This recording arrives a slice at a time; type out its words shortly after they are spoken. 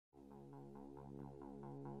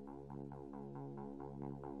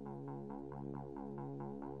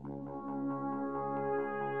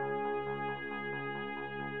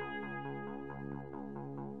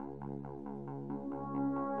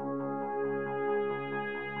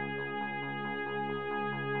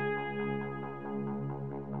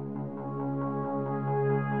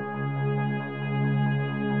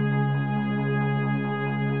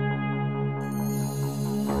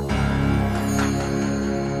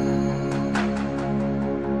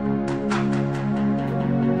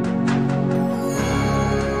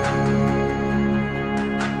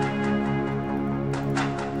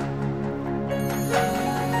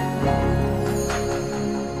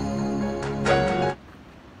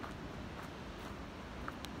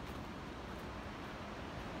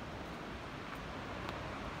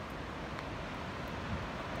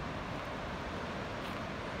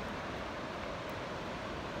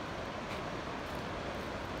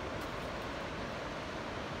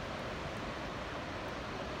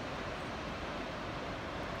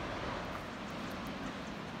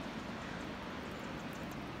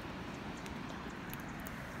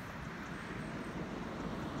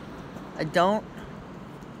I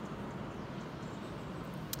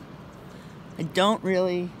don't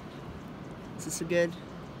really, is this a good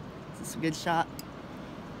shot?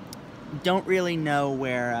 Don't really know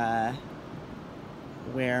where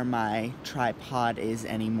my tripod is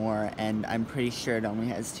anymore, and I'm pretty sure it only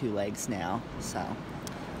has 2 legs now, so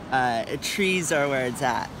trees are where it's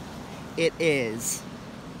at. It is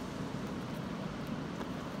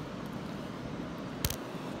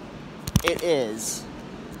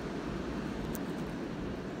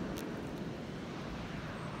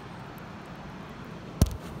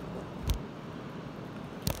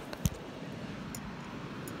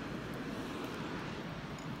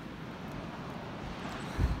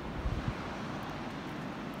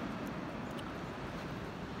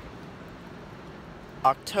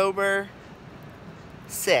October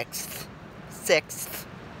 6th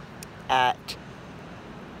at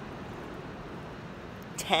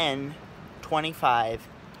 10:25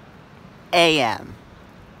 a.m.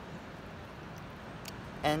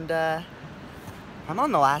 And I'm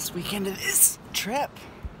on the last weekend of this trip.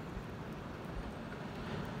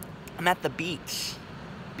 I'm at the beach.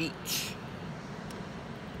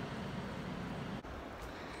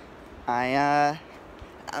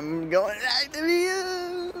 I'm going back to be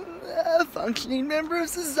a functioning member of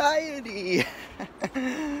society.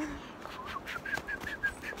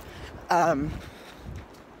 I'm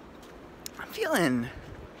feeling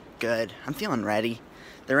good. I'm feeling ready.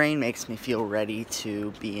 The rain makes me feel ready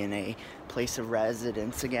to be in a place of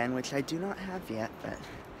residence again, which I do not have yet, but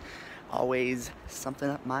always something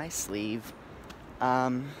up my sleeve.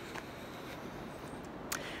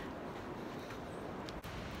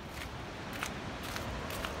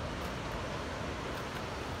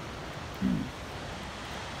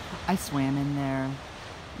 I swam in there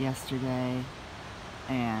yesterday,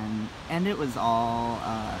 and it was all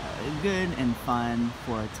good and fun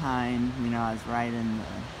for a time. You know, I was riding the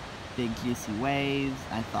big juicy waves.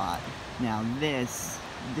 I thought, now this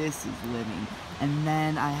is living. And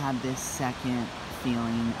then I had this second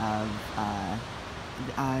feeling of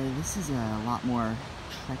this is a lot more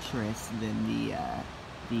treacherous than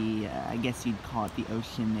the I guess you'd call it the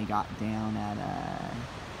ocean they got down at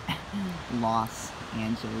Los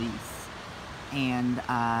Angeles. And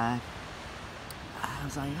I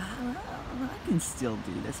was like, I can still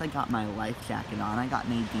do this. I got my life jacket on. I got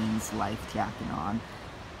Nadine's life jacket on.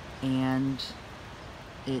 And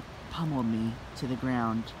it pummeled me to the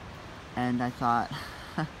ground. And I thought,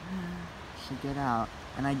 I should get out.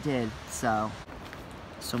 And I did, so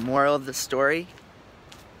moral of the story,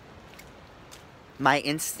 my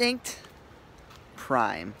instinct,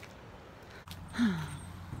 prime.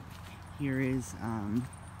 Here is,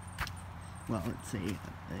 well, it's a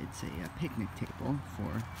picnic table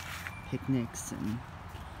for picnics and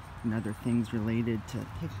other things related to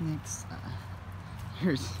picnics.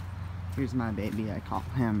 Here's my baby. I call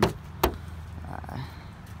him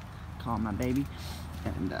my baby.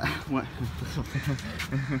 And what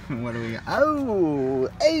do we got? Oh,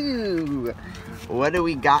 what do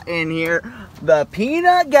we got in here? The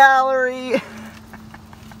peanut gallery.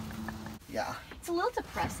 Yeah. It's a little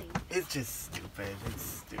depressing. It's just stupid. It's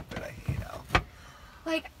stupid. I hate Elf.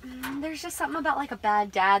 Like, there's just something about, like, a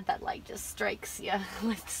bad dad that, like, just strikes you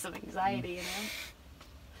with some anxiety, you know?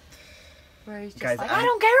 Where he's just like, I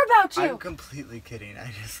don't care about you! I'm completely kidding.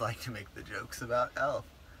 I just like to make the jokes about Elf.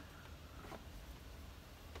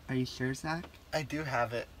 Are you sure, Zach? I do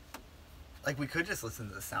have it. Like, we could just listen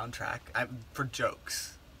to the soundtrack for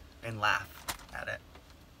jokes and laugh at it.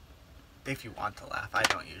 If you want to laugh. I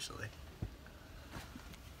don't usually.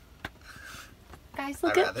 Guys,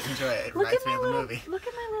 I'd rather enjoy it. It reminds me of the movie. Look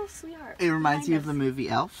at my little sweetheart. It reminds you of the movie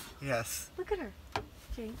Elf? Yes. Look at her.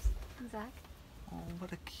 James and Zach. Oh,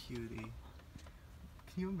 what a cutie.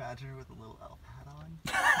 Can you imagine her with a little elf hat on?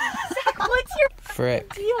 Zach, what's your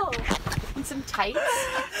frick deal? And some tights?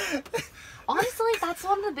 Honestly, that's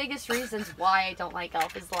one of the biggest reasons why I don't like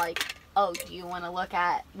Elf is like, oh, do you want to look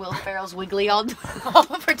at Will Ferrell's Wiggly all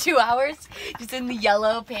for 2 hours? Just in the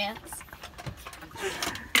yellow pants?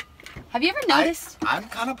 Have you ever noticed? I'm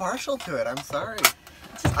kind of partial to it. I'm sorry.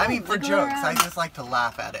 I mean, for jokes, I just like to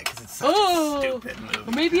laugh at it because it's such a stupid movie.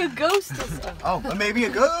 Or maybe a ghost or something. Oh, maybe a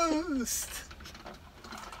ghost.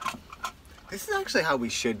 This is actually how we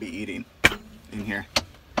should be eating in here.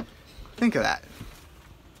 Think of that.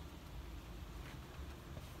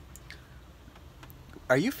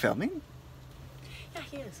 Are you filming? Yeah,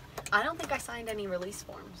 he is. I don't think I signed any release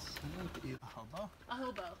forms. A hobo? A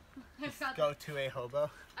hobo. Go to a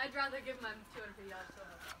hobo? I'd rather give my $250 to a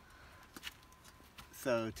hobo.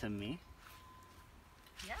 So, to me?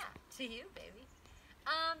 Yeah, to you, baby.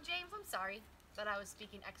 James, I'm sorry. that I was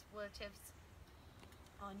speaking expletives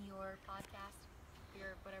on your podcast, your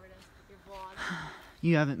whatever it is, your vlog.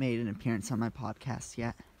 You haven't made an appearance on my podcast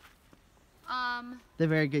yet. The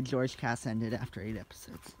Very Good George cast ended after 8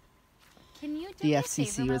 episodes. Can you do The me a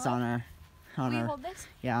FCC favor, was my on love? our Will you hold this?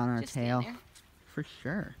 yeah, on our Just stand tail. there. For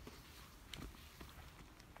sure.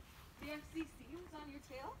 The FCC was on your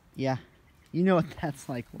tail? Yeah. You know what that's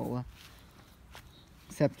like, Lola.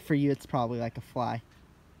 Except for you, it's probably like a fly.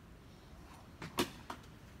 I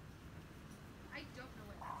don't know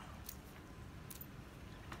what that is.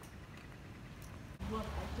 Look,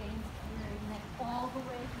 at James carrying it all the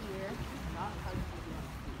way here. Not how you do on the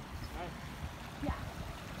feet, right? Yeah.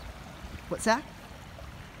 What's that?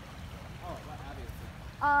 Oh, what Abby is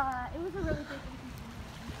It was a really big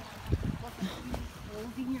inconvenience. Look, he's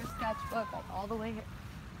holding your sketchbook like all the way here.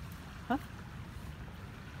 Huh?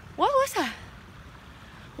 What was that?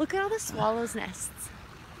 Look at all the swallows' nests.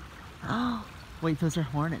 Oh, wait, those are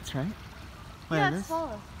hornets, right? What yeah, are those?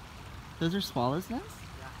 swallows. Those are swallows' nests?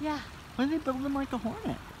 Yeah. Why do they build them like a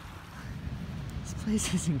hornet? This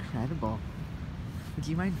place is incredible. Would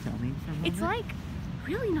you mind filming for a moment? It's like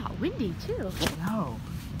really not windy too. No.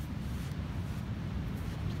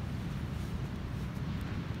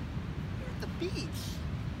 We're at the beach.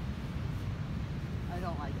 I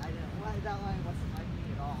don't like. That line wasn't like me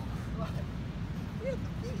at all. We're at the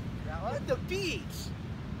beach. We're at the beach.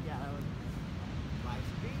 Yeah, that was nice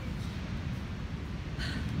beach.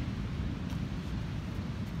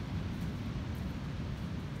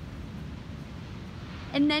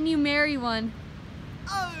 And then you marry one.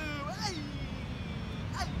 Oh, ay,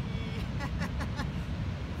 ay.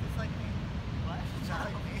 It's like me. What? It's not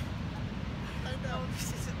like me. I know, this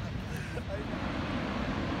isn't like that. I know.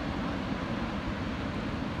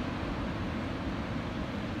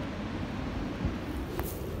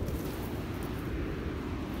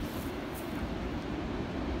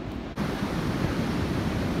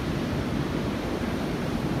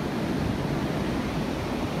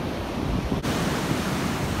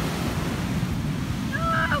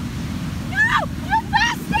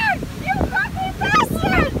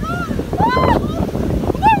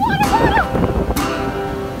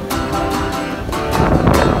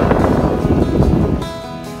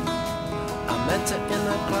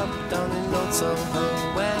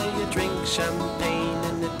 Champagne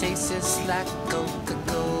and it tastes like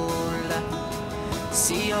Coca-Cola,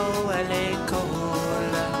 C-O-L-A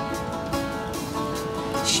Cola.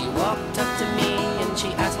 She walked up to me and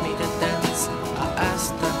she asked me to